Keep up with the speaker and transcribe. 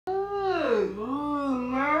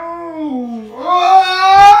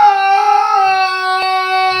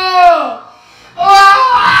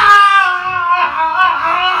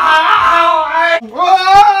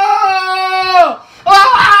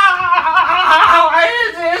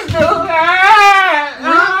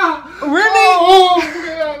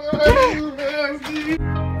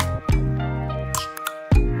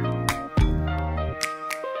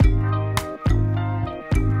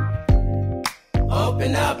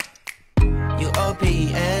you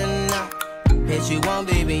OPN. Bitch, you won't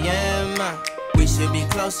be BM. We should be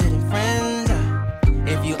closer than friends.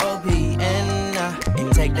 If you OPN,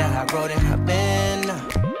 and take the high road and hop in.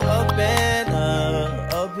 Open,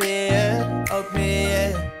 OPN,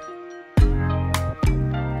 OPN.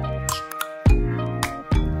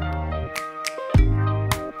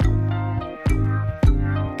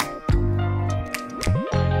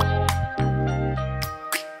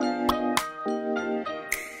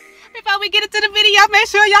 Before we get into the video, make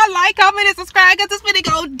sure y'all like, comment, and subscribe because this video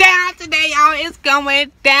go down today, y'all. It's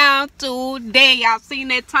going down today. Y'all seen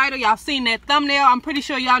that title, y'all seen that thumbnail. I'm pretty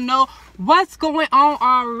sure y'all know what's going on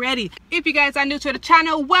already. If you guys are new to the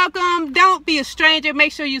channel, welcome. Don't be a stranger.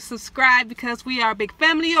 Make sure you subscribe because we are a big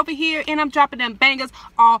family over here, and I'm dropping them bangers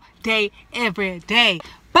all day, every day.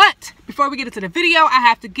 But before we get into the video, I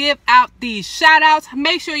have to give out these shout outs.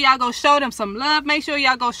 Make sure y'all go show them some love. Make sure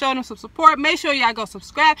y'all go show them some support. Make sure y'all go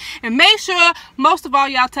subscribe. And make sure, most of all,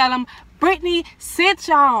 y'all tell them Brittany sent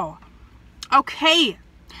y'all. Okay.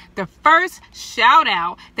 The first shout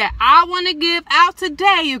out that I want to give out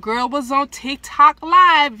today, your girl was on TikTok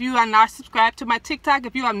live. If you are not subscribed to my TikTok,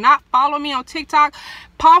 if you have not followed me on TikTok,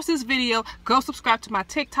 pause this video, go subscribe to my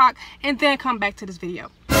TikTok, and then come back to this video.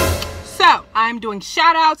 So, I'm doing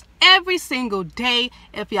shout outs every single day.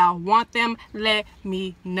 If y'all want them, let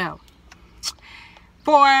me know.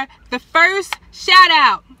 For the first shout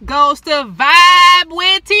out goes to Vibe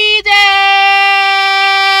with TJ.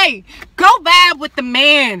 Go vibe with the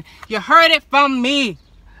man. You heard it from me.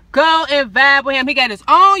 Go and vibe with him. He got his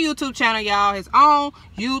own YouTube channel, y'all. His own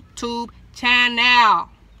YouTube channel.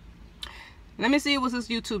 Let me see what's his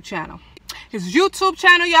YouTube channel. His YouTube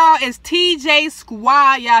channel, y'all, is TJ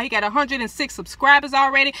Squad, y'all. He got 106 subscribers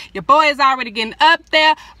already. Your boy is already getting up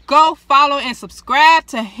there. Go follow and subscribe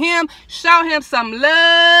to him. Show him some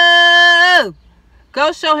love.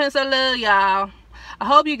 Go show him some love, y'all. I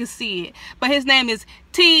hope you can see it. But his name is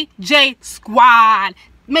TJ Squad.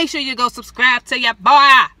 Make sure you go subscribe to your boy.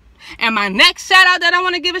 And my next shout out that I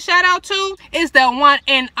want to give a shout out to is the one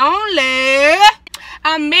and only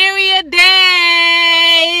Amelia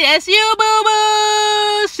Day. That's you,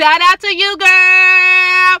 boo-boo. Shout out to you,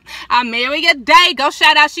 girl. Amelia Day. Go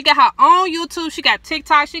shout out. She got her own YouTube. She got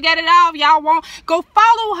TikTok. She got it all. If y'all want, go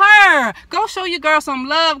follow her. Go show your girl some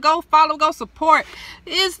love. Go follow. Go support.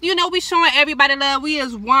 You know, we showing everybody love. We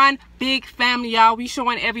is one big family, y'all. We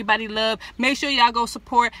showing everybody love. Make sure y'all go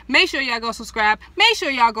support. Make sure y'all go subscribe. Make sure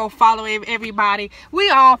y'all go follow everybody. We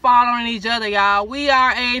all following each other, y'all. We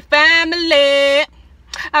are a family.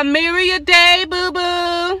 Amelia Day,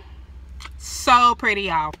 boo-boo. So pretty,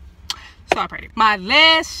 y'all. So pretty. My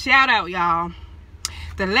last shout out, y'all.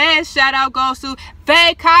 The last shout out goes to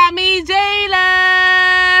They Call Me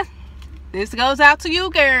Jayla. This goes out to you,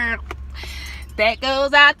 girl. That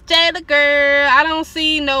goes out to Jayla, girl. I don't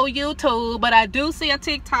see no YouTube, but I do see a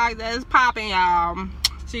TikTok that is popping, y'all.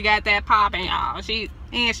 She got that popping, y'all. She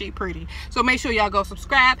pretty. So make sure y'all go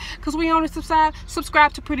subscribe, because we only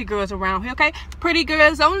subscribe to pretty girls around here, okay? Pretty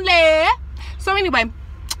girls only. So anyway,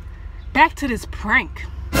 back to this prank.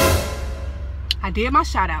 I did my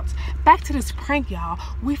shout outs. Back to this prank, y'all.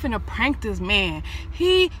 We finna prank this man.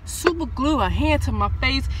 He super glued a hand to my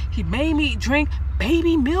face. He made me drink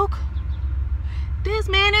baby milk. This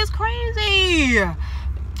man is crazy.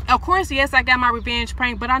 Of course, yes, I got my revenge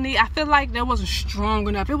prank, but I feel like that wasn't strong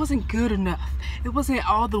enough. It wasn't good enough. It wasn't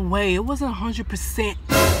all the way. It wasn't 100%.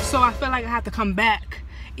 So I feel like I have to come back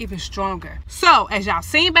even stronger. So as y'all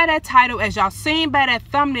seen by that title, as y'all seen by that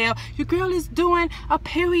thumbnail, your girl is doing a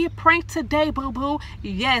period prank today, boo-boo.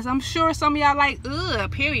 Yes, I'm sure some of y'all like, ugh, a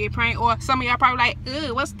period prank, or some of y'all probably like,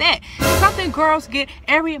 ugh, what's that? Something girls get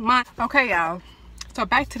every month. Okay, y'all. So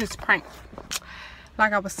back to this prank.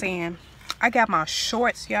 Like I was saying, I got my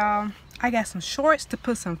shorts, y'all. I got some shorts to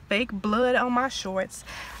put some fake blood on my shorts.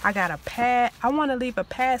 I got a pad. I want to leave a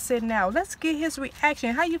pad sitting out. Let's get his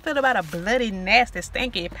reaction. How you feel about a bloody, nasty,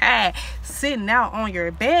 stinky pad sitting out on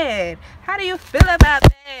your bed? How do you feel about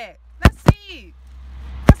that? Let's see.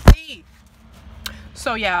 Let's see.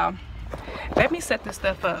 So, y'all, let me set this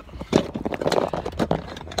stuff up.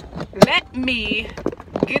 Let me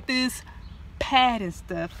get this pad and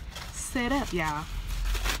stuff set up, y'all.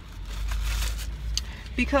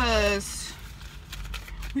 Because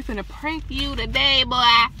we finna prank you today, boy.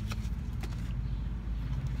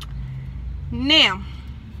 Now,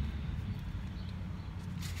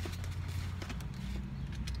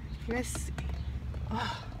 let's see.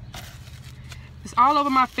 Oh, it's all over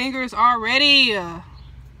my fingers already.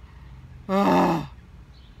 It's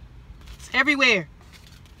everywhere.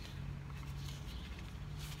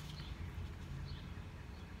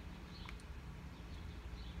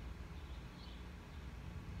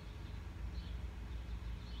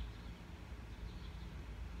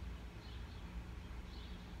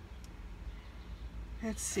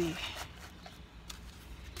 Let's see.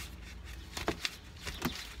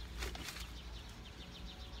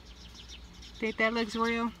 Think that looks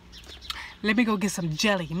real? Let me go get some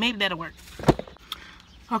jelly. Maybe that'll work.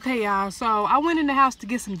 Okay, y'all. So I went in the house to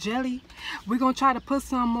get some jelly. We're going to try to put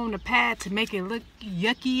some on the pad to make it look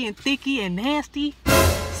yucky and thicky and nasty.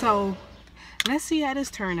 So let's see how this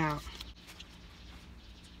turn out.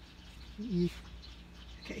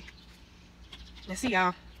 Okay. Let's see,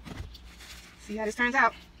 y'all. See how this turns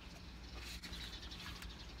out.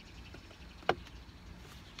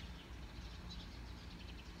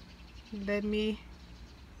 Let me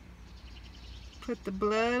put the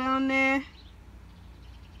blood on there.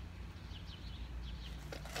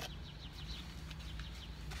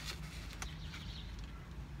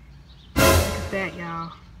 Look at that,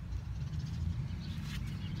 y'all.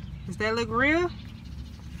 Does that look real?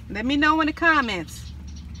 Let me know in the comments.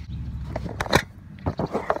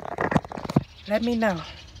 Let me know.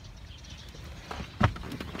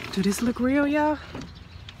 Do this look real, y'all?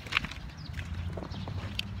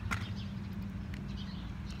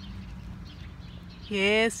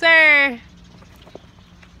 Yes, sir.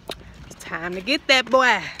 It's time to get that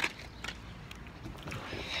boy.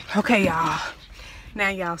 Okay, y'all. Now,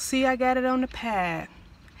 y'all see I got it on the pad.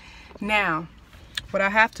 Now, what I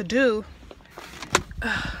have to do...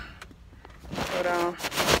 hold on.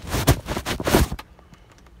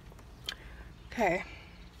 Okay.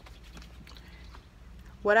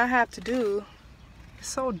 What I have to do... It's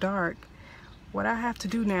so dark. What I have to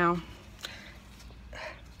do now...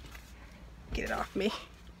 Get it off me.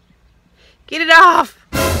 Get it off!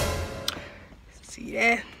 See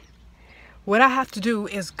that? What I have to do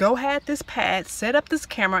is go ahead this pad, set up this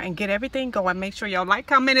camera, and get everything going. Make sure y'all like,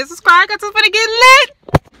 comment, and subscribe because it's gonna get lit!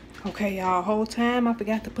 Okay, y'all, whole time I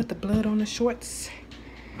forgot to put the blood on the shorts.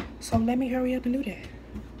 So let me hurry up and do that.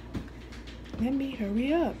 Let me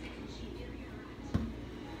hurry up.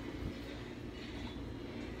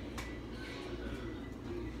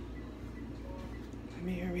 Let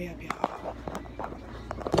me hurry up, y'all.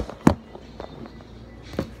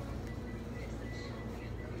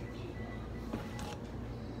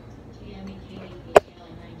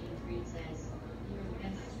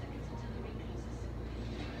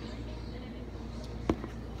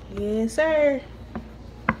 Yes, sir.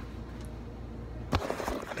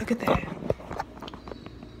 Look at that.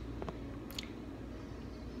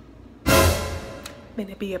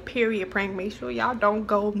 Gonna be a period prank. Make sure y'all don't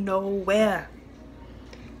go nowhere.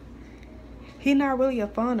 He not really a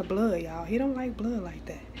fan of blood, y'all. He don't like blood like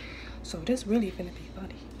that. So this really finna be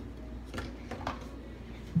funny.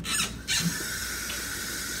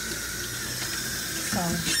 So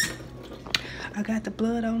I got the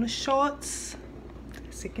blood on the shorts.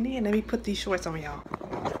 Sticking in. Let me put these shorts on, y'all.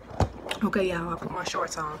 Okay, y'all, I put my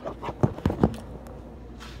shorts on.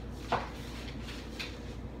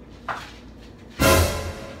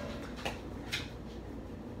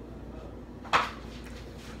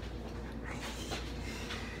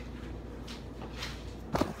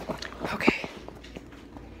 Okay.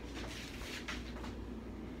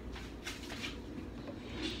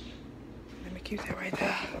 Let me keep that right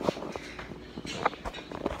there.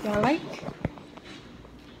 Y'all like?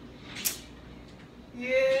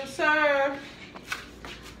 Yes, sir.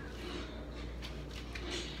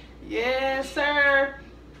 Yes, sir.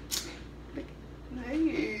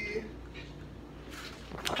 Hey.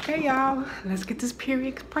 Okay, y'all. Let's get this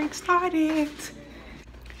period prank started.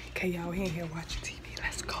 Okay, y'all, we in here watching TV.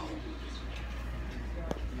 Let's go.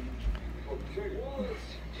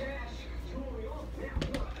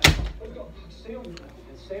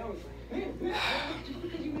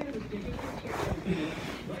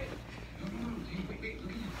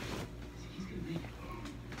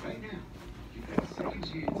 Right now, you've got a second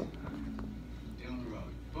chance down the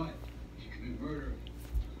road. But if you commit murder,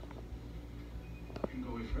 you can go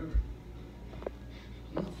away forever.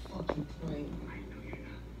 No fucking point. I know you're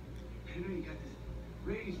not. I know you got this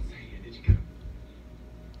rage inside you that you gotta.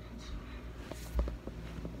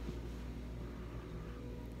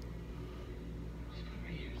 Just put it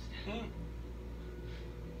right here instead.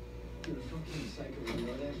 You're a fucking psycho, you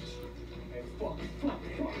know that? Hey, fuck.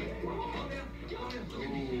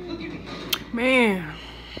 Man,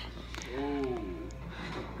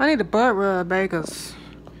 I need a butt rub, bakers.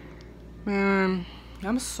 Man,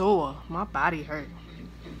 I'm sore. My body hurt.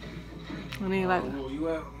 I need like. Well, you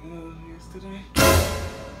out yesterday?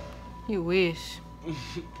 You wish.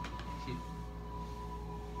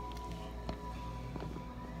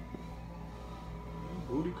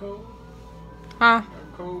 Booty cold? Huh?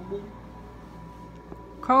 Cold booty?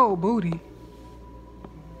 Cold booty.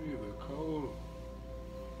 Either cold.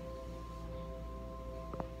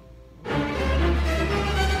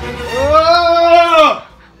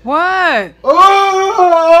 What?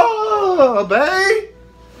 Oh, babe.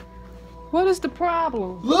 What is the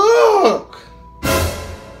problem? Look.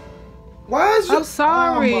 Why is your... I'm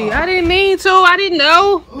sorry. Oh, I didn't mean to. I didn't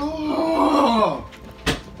know. oh.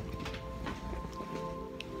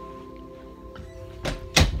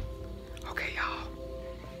 Okay, y'all.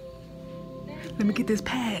 Let me get this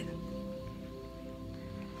pad.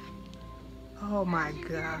 Oh my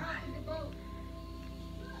God.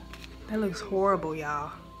 That looks horrible,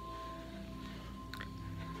 y'all.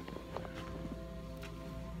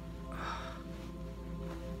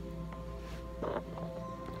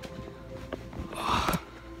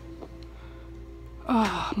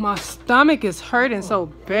 Oh, my stomach is hurting so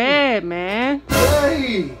bad, man.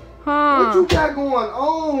 Hey, Huh? what you got going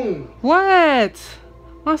on? What?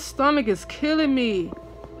 My stomach is killing me.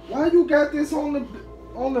 Why you got this on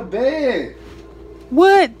the bed?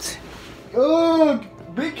 What? Ugh,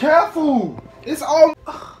 be careful. It's all...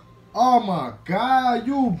 Oh my God,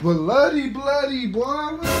 you bloody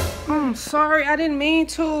boy. I'm sorry, I didn't mean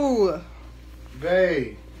to.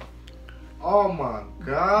 Babe. Oh my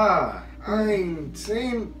God. I ain't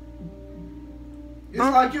seen... It's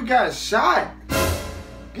like you got shot.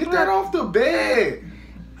 Get that off the bed.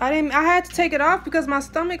 I had to take it off because my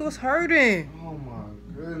stomach was hurting. Oh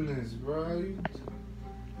my goodness, bro.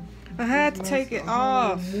 I had to take it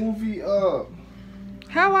off. Movie up.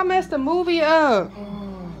 How I messed the movie up?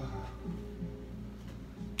 Oh.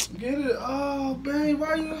 Get it. Oh, babe.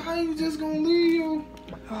 How you just gonna leave your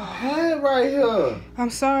head right here? I'm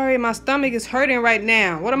sorry, my stomach is hurting right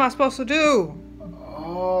now. What am I supposed to do?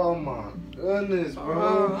 Oh my goodness,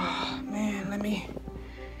 bro. Oh, man, let me...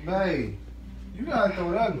 Babe, you gotta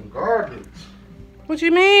throw that in the garbage. What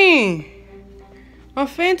you mean? I'm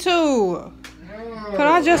finna. Can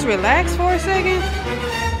I just relax for a second?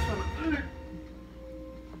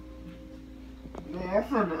 No, I'm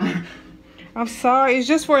finna... I'm sorry, it's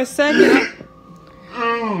just for a second.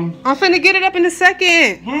 I'm finna get it up in a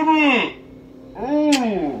second.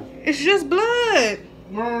 Oh, It's just blood.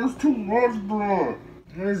 man, it's too much blood.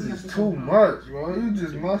 This is too much, bro. You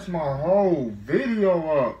just messed my whole video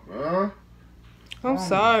up, bro. I'm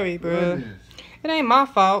sorry, bro. Goodness. It ain't my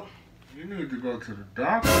fault. You need to go to the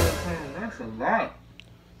doctor or something. That's a lot.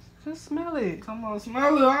 Just smell it. Come on,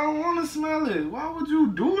 smell it. I don't want to smell it. Why would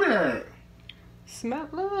you do that? Smell,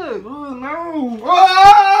 look. Oh, no.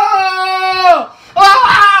 Oh!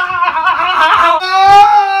 Oh!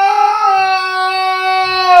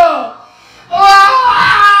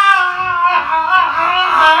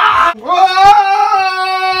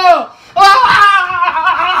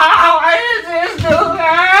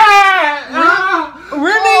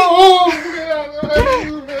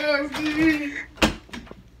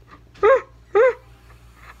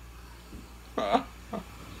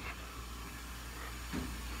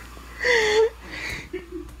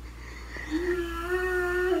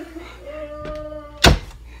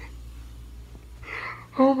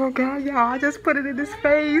 Oh my God, y'all, I just put it in his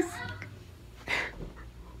face.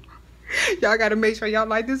 Y'all gotta make sure y'all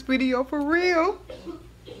like this video for real.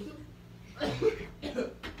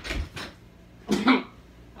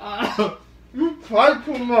 You play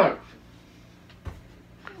too much.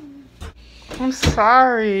 I'm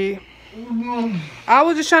sorry. I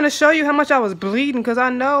was just trying to show you how much I was bleeding because I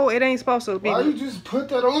know it ain't supposed to be. Why you just put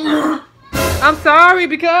that on? I'm sorry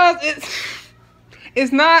because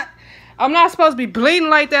it's not. I'm not supposed to be bleeding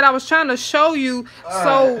like that. I was trying to show you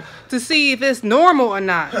to see if it's normal or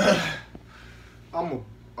not. I'm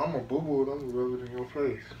a boo-boo and I'm gonna rub it in your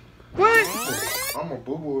face. What? I'm a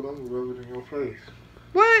boo-boo and I'm gonna rub it in your face.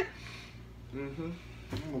 What? I'm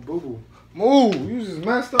a boo-boo. Move! You just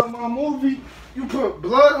messed up my movie. You put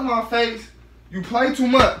blood on my face. You play too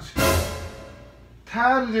much.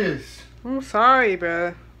 Tired of this. I'm sorry,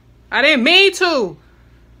 bruh. I didn't mean to.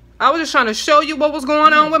 I was just trying to show you what was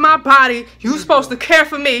going on with my body. You supposed to care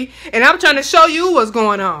for me, and I'm trying to show you what's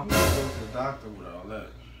going on. Go to the doctor with all that.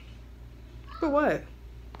 For what?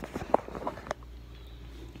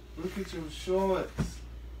 Look at your shorts.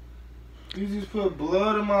 You just put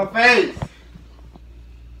blood in my face.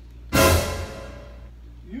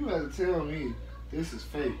 You gotta tell me this is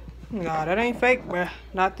fake. No, that ain't fake, bruh.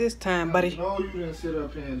 Not this time, buddy. No, you didn't sit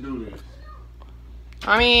up here and do this.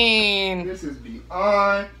 I mean... This is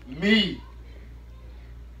beyond me.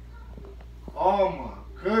 Oh my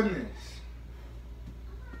goodness.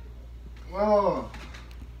 Oh,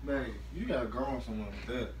 babe, you gotta go on somewhere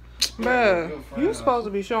with that. Bruh, you supposed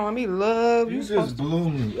to be showing me love. You supposed just blew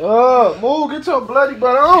me. Move, get your bloody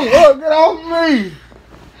butt on. Get off me.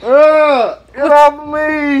 Get off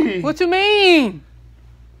me. What you mean?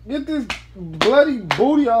 Get this bloody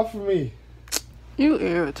booty off of me. You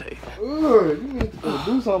irritate. You need to go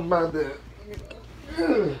do something about that.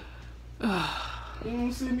 You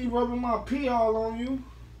don't see me rubbing my pee all on you?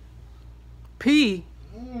 Pee?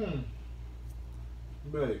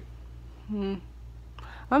 Babe.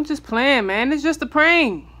 I'm just playing, man. It's just a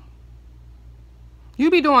prank.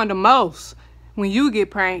 You be doing the most when you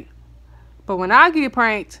get pranked. But when I get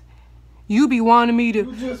pranked, you be wanting me to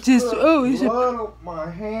You just put blood on my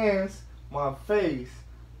hands, my face.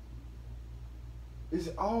 It's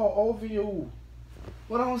all over you.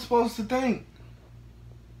 What am I supposed to think?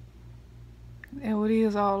 And it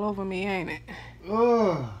is all over me, ain't it?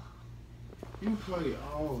 Ugh. You play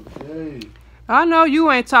all day. I know you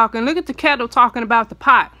ain't talking. Look at the kettle talking about the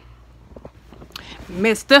pot.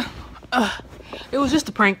 Mister. It was just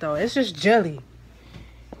a prank, though. It's just jelly.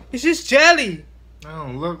 It's just jelly. I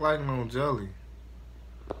don't look like no jelly.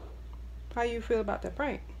 How you feel about that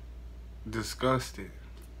prank? Disgusted.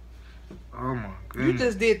 Oh my You goodness.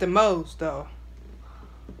 just did the most, though.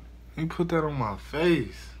 You put that on my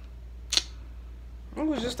face. It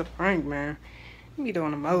was just a prank, man. You be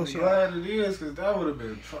doing the I'm most, y'all. glad it is, because that would have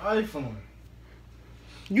been trifling.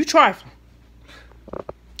 You trifling.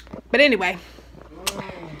 But anyway.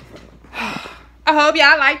 I hope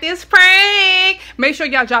y'all like this prank. Make sure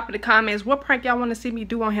y'all drop in the comments what prank y'all want to see me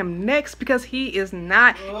do on him next, because he is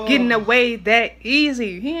not getting away that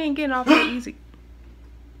easy. He ain't getting off that easy.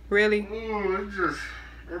 Really?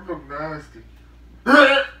 It look nasty.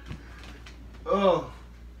 Oh.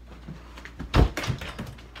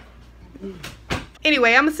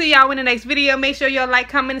 Anyway, I'm going to see y'all in the next video. Make sure y'all like,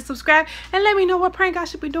 comment, and subscribe. And let me know what prank I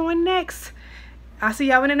should be doing next. I'll see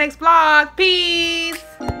y'all in the next vlog. Peace.